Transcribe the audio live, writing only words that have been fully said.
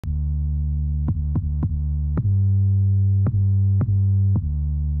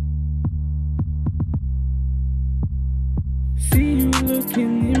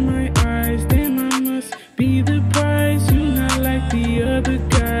looking in my eyes, then I must be the prize. You not like the other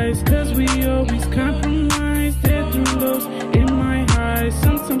guys, cause we always compromise. There through lows in my highs,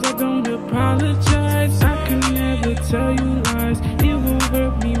 sometimes I don't apologize. I can never tell you lies, it will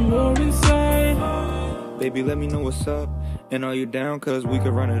hurt me more inside. Baby, let me know what's up, and are you down, cause we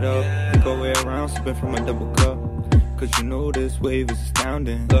could run it up. We go way around, sipping from a double cup, cause you know this wave is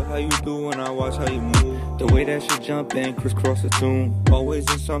astounding. Love how you do when I watch how you move, the way that you jump and crisscross the tune. Always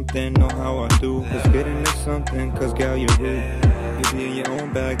in something, know how I do. Let's get into something, cause gal, you're rude. You be in your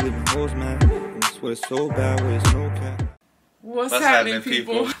own bag, living hoes, man. And I swear it's so bad, where it's no cap. What's happening,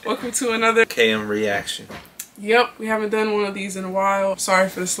 people? Welcome to another KM reaction. Yep, we haven't done one of these in a while. Sorry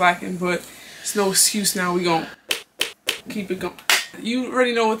for the slacking, but it's no excuse now. We gon' keep it going. You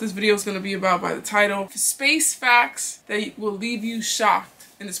already know what this video is going to be about by the title. Space facts that will leave you shocked.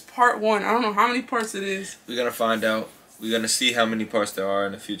 And it's part 1. I don't know how many parts it is. We're going to find out. We're going to see how many parts there are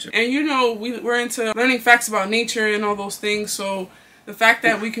in the future. And you know, we're into learning facts about nature and all those things. So the fact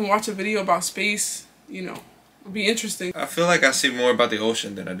that we can watch a video about space, you know, would be interesting. I feel like I see more about the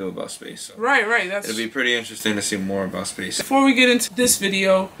ocean than I do about space. So right. it'll be pretty interesting to see more about space. Before we get into this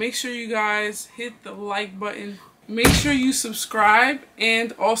video, make sure you guys hit the like button. Make sure you subscribe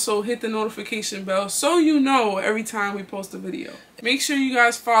and also hit the notification bell so you know every time we post a video. Make sure you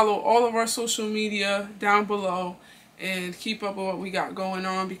guys follow all of our social media down below and keep up with what we got going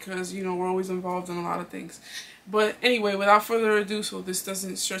on, because you know we're always involved in a lot of things. But anyway, without further ado, so this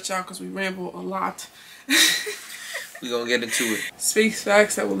doesn't stretch out because we ramble a lot. We're gonna get into it. Space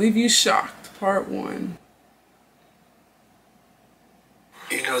facts that will leave you shocked, part 1.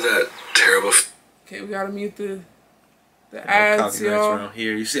 You know that terrible... Okay, we gotta mute the ads, y'all. Around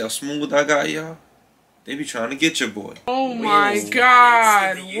here. You see how smooth I got, y'all? They be trying to get your boy. Oh my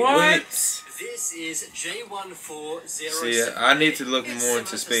god, what? This is J1406. See, I need to look more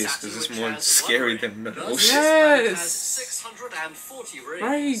into space because it's more scary than the ocean. Yes. 640 rings.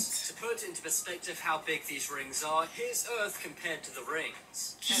 Right. To put into perspective how big these rings are, here's Earth compared to the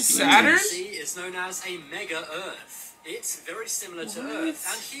rings. Saturn? is known as a mega Earth. It's very similar to Earth,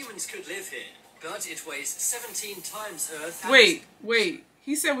 and humans could live here, but it weighs 17 times Earth. Wait.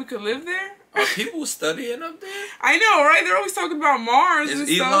 He said we could live there? Are people studying up there? I know, right? They're always talking about Mars and stuff.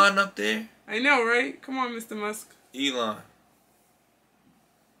 Is Elon up there? I know, right? Come on, Mr. Musk. Elon.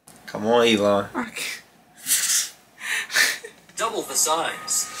 Come on, Elon. Okay. Double the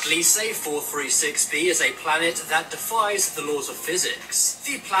size. Gliese 436b is a planet that defies the laws of physics.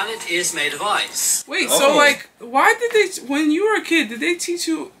 The planet is made of ice. Wait, so like, why did they, when you were a kid, did they teach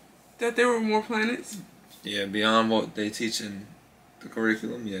you that there were more planets? Yeah, beyond what they teach in the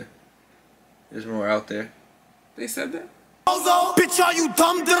curriculum, yeah. There's more out there. They said that? Bitch, are you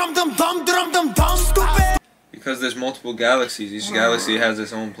dumb, stupid? Because there's multiple galaxies. Each galaxy has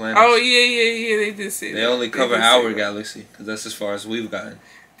its own planet. Oh, yeah, they did say that. They only cover our galaxy, because that's as far as we've gotten.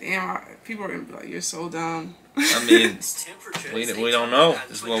 Damn, people are going to be like, you're so dumb. I mean, we don't know.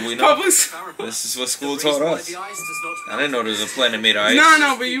 This is what we know. This is what school taught us. I didn't know there was a planet made of ice.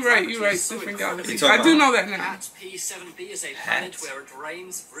 No, but you're right. Different galaxies. I do know that now. Hat P7b is a planet where it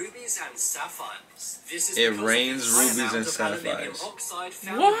rains rubies and sapphires. It rains rubies and sapphires.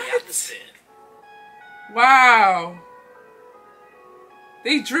 What? Wow.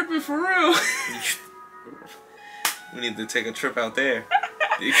 They dripping for real. We need to take a trip out there.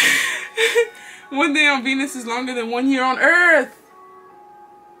 One day on Venus is longer than 1 year on Earth.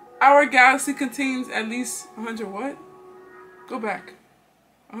 Our galaxy contains at least 100 what? Go back.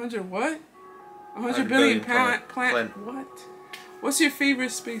 100 what? 100 billion planet. What? What's your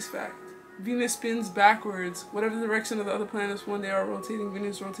favorite space fact? Venus spins backwards. Whatever the direction of the other planets when they are rotating,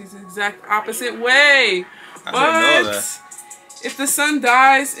 Venus rotates the exact opposite way. I didn't know that. If the sun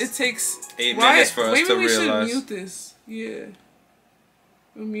dies, it takes 8 minutes for us to realize. Maybe we should mute this. Yeah.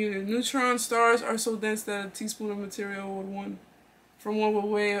 We're muted. Neutron stars are so dense that a teaspoon of material would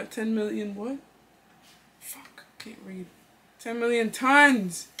weigh 10 million what? Fuck, can't read. 10 million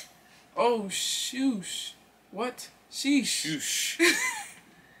tons. Oh, shoosh. What? Sheesh. Shoosh.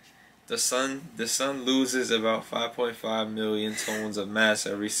 The sun loses about 5.5 million tons of mass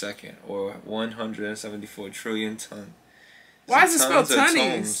every second, or 174 trillion tons. Why is it spelled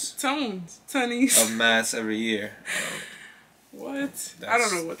tonnies? Tonnies. Of mass every year. What? I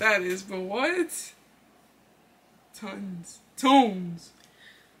don't know what that is, but what? Tones.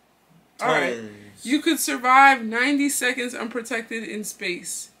 Alright. You could survive 90 seconds unprotected in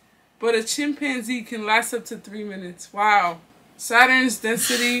space, but a chimpanzee can last up to 3 minutes. Wow. Saturn's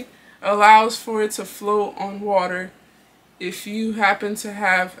density allows for it to float on water if you happen to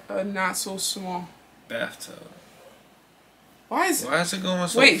have a not so small bathtub. Why is it going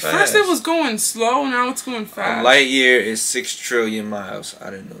so Wait, fast? first it was going slow, now it's going fast. A light year is 6 trillion miles. I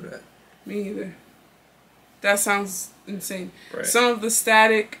didn't know that. Me either. That sounds insane. Right. Some of the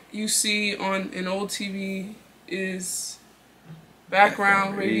static you see on an old TV is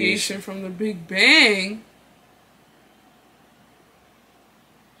background radiation from the Big Bang.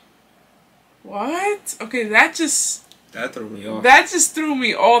 What? Okay, that threw me off. That just threw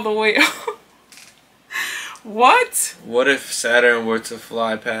me all the way off. What? What if Saturn were to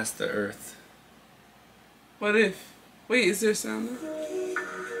fly past the Earth? What if? Wait, is there sound there?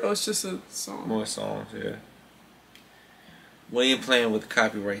 Oh, it's just a song. More songs, yeah. We ain't playing with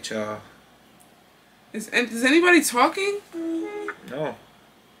copyright, y'all. Is anybody talking? No.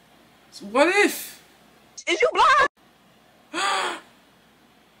 So what if? Is you blind?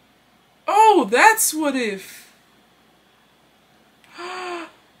 Oh, that's what if.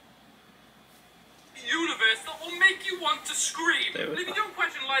 Universe that will make you want to scream. And if you don't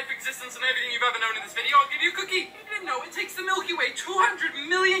question life, existence, and everything you've ever known in this video, I'll give you a cookie. You didn't know it takes the Milky Way 200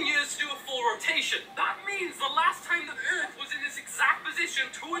 million years to do a full rotation. That means the last time that Earth was in this exact position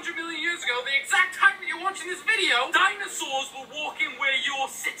 200 million years ago, the exact time that you're watching this video, dinosaurs were walking where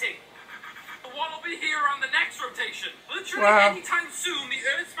you're sitting. What will be here around the next rotation? Literally anytime soon, the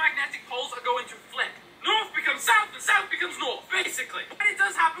Earth's magnetic poles are going to flip. North becomes south and south becomes north, basically. When it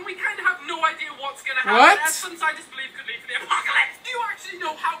does happen, we kind of have no idea what's going to happen. As some scientists believe could lead to the apocalypse. Do you actually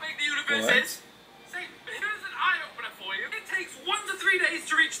know how big the universe is? Say, here's an eye-opener for you. It takes 1 to 3 days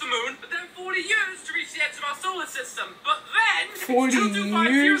to reach the moon, but then 40 years to reach the edge of our solar system. But then, 40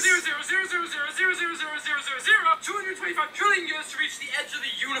 years? 225 trillion years to reach the edge of the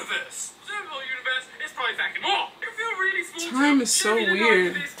universe. Observable universe is probably fucking more. You feel really small. Time is so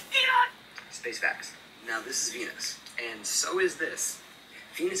weird. Space facts. Now this is Venus, and so is this.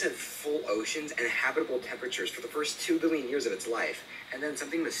 Venus had full oceans and habitable temperatures for the first 2 billion years of its life, and then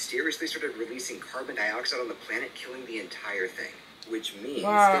something mysteriously started releasing carbon dioxide on the planet, killing the entire thing. Which means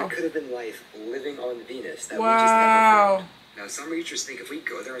there could have been life living on Venus that we just never found. Now some researchers think if we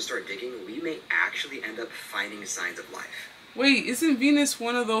go there and start digging, we may actually end up finding signs of life. Wait, isn't Venus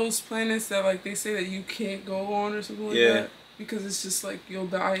one of those planets that like they say that you can't go on or something like that? Because it's just like you'll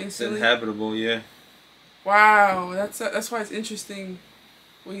die instantly. It's inhabitable, yeah. Wow, that's why it's interesting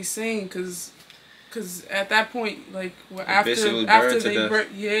what he's saying, because at that point, like after they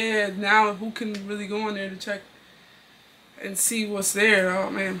now who can really go on there to check and see what's there?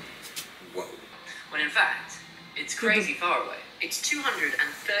 Oh man. Whoa. When in fact, it's crazy far away. It's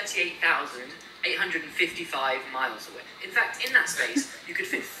 238,855 miles away. In fact, in that space, you could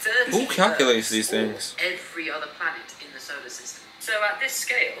fit 30 Who calculates these things? Every other planet in the solar system. So at this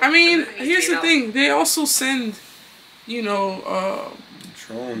scale, I mean, here's the thing. They also send, you know,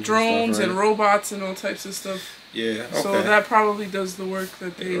 drones and robots and all types of stuff. Yeah, okay. So that probably does the work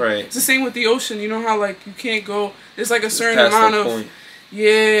that they... Right. It's the same with the ocean. You know how, like, you can't go... There's, like, a certain amount of... Point.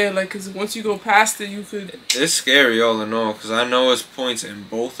 Yeah, like, because once you go past it, you could... It's scary all in all, because I know it's points in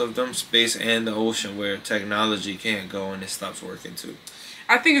both of them, space and the ocean, where technology can't go and it stops working, too.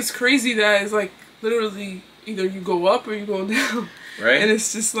 I think it's crazy that it's, like, literally... Either you go up or you go down. Right. And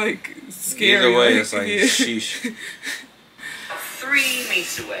it's just like scary. Either way, it's like, sheesh. 3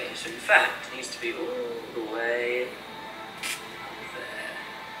 meters away. So in fact, it needs to be all the way there.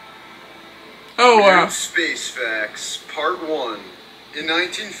 Oh, wow. Space Facts, Part 1. In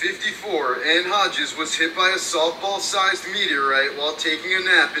 1954, Ann Hodges was hit by a softball-sized meteorite while taking a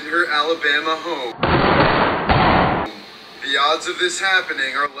nap in her Alabama home. The odds of this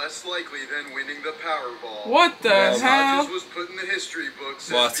happening are less likely than winning the Powerball. What the hell? Hodges was put in the history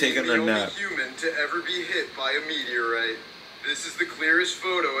books as being the only nap. human to ever be hit by a meteorite. This is the clearest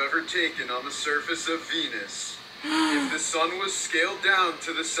photo ever taken on the surface of Venus. If the sun was scaled down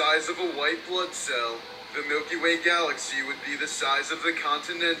to the size of a white blood cell, the Milky Way galaxy would be the size of the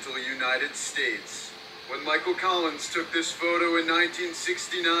continental United States. When Michael Collins took this photo in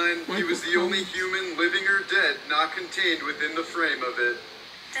 1969, he was the only human, living or dead, not contained within the frame of it.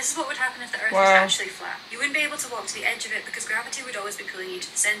 This is what would happen if the Earth was actually flat. You wouldn't be able to walk to the edge of it because gravity would always be pulling you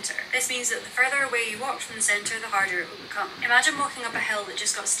to the centre. This means that the further away you walked from the centre, the harder it would become. Imagine walking up a hill that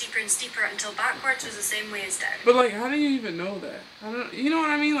just got steeper and steeper until backwards was the same way as down. But like, how do you even know that? You know what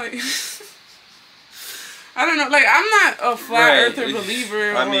I mean? Like... I don't know, like, I'm not a flat earther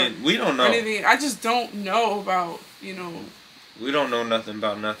believer. I mean, we don't know anything. I just don't know about, you know. We don't know nothing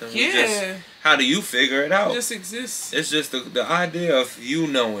about nothing. Yeah. We just, how do you figure it out? It just exists. It's just the idea of you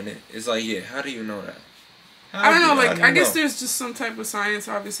knowing it. It's like, yeah, how do you know that? I don't know, like, I guess there's just some type of science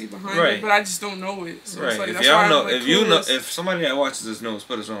obviously behind it, but I just don't know it. So it's like, if that's y'all why know, I'm like, if you know, if somebody that watches this knows,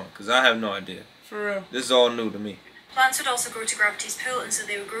 put us on, because I have no idea. For real. This is all new to me. Plants would also grow to gravity's pull, and so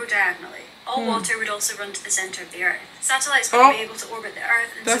they would grow diagonally. All water would also run to the centre of the Earth. Satellites wouldn't be able to orbit the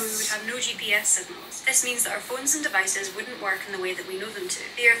Earth, and so we would have no GPS signals. This means that our phones and devices wouldn't work in the way that we know them to.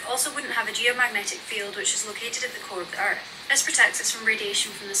 The Earth also wouldn't have a geomagnetic field, which is located at the core of the Earth. This protects us from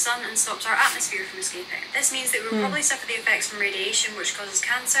radiation from the sun and stops our atmosphere from escaping. This means that we will probably suffer the effects from radiation, which causes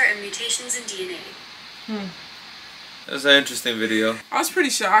cancer and mutations in DNA. That's an interesting video. I was pretty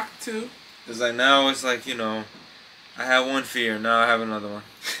shocked too. It's like now it's like, you know, I had one fear, now I have another one.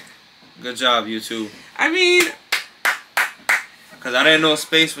 Good job, YouTube. I mean, because I didn't know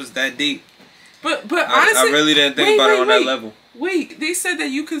space was that deep. But honestly, I really didn't think about it on that level. Wait, they said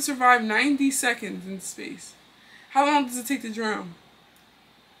that you can survive 90 seconds in space. How long does it take to drown?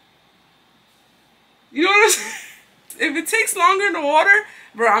 You know what I'm saying? If it takes longer in the water,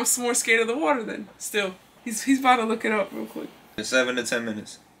 bro, I'm more scared of the water then. Still, he's about to look it up real quick. 7 to 10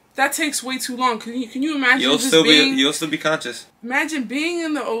 minutes. That takes way too long. Can you imagine? You'll still be conscious. Imagine being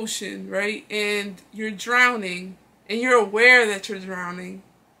in the ocean, right, and you're drowning, and you're aware that you're drowning,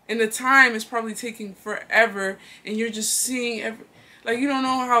 and the time is probably taking forever, and you're just seeing like you don't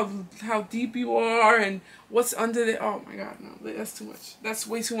know how deep you are and what's under the. Oh my God, no, that's too much. That's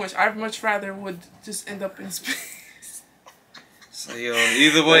way too much. I'd much rather would just end up in space. So, yo,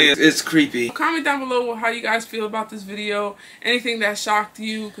 either way, it's creepy. Comment down below how you guys feel about this video. Anything that shocked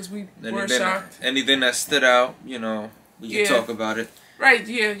you, because we were shocked. Anything that stood out, you know, we can talk about it. Right,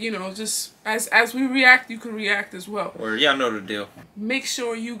 yeah, you know, just as we react, you can react as well. Or y'all know the deal. Make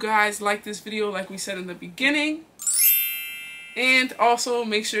sure you guys like this video like we said in the beginning. And also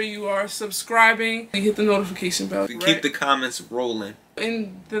make sure you are subscribing. Hit the notification bell. Keep the comments rolling.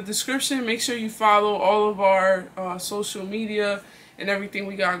 In the description, make sure you follow all of our social media and everything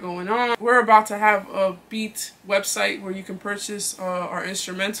we got going on. We're about to have a Beat website where you can purchase our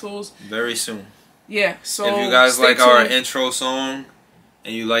instrumentals. Very soon. Yeah, so if you guys like our intro song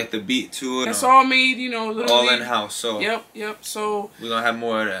and you like the beat to it. That's all made, you know, literally. All in-house, so. Yep, so. We're going to have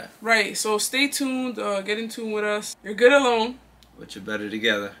more of that. Right, so stay tuned, get in tune with us. You're good alone. But you're better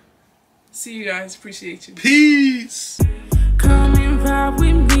together. See you guys, appreciate you. Peace! Come and vibe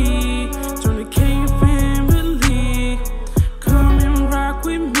with me,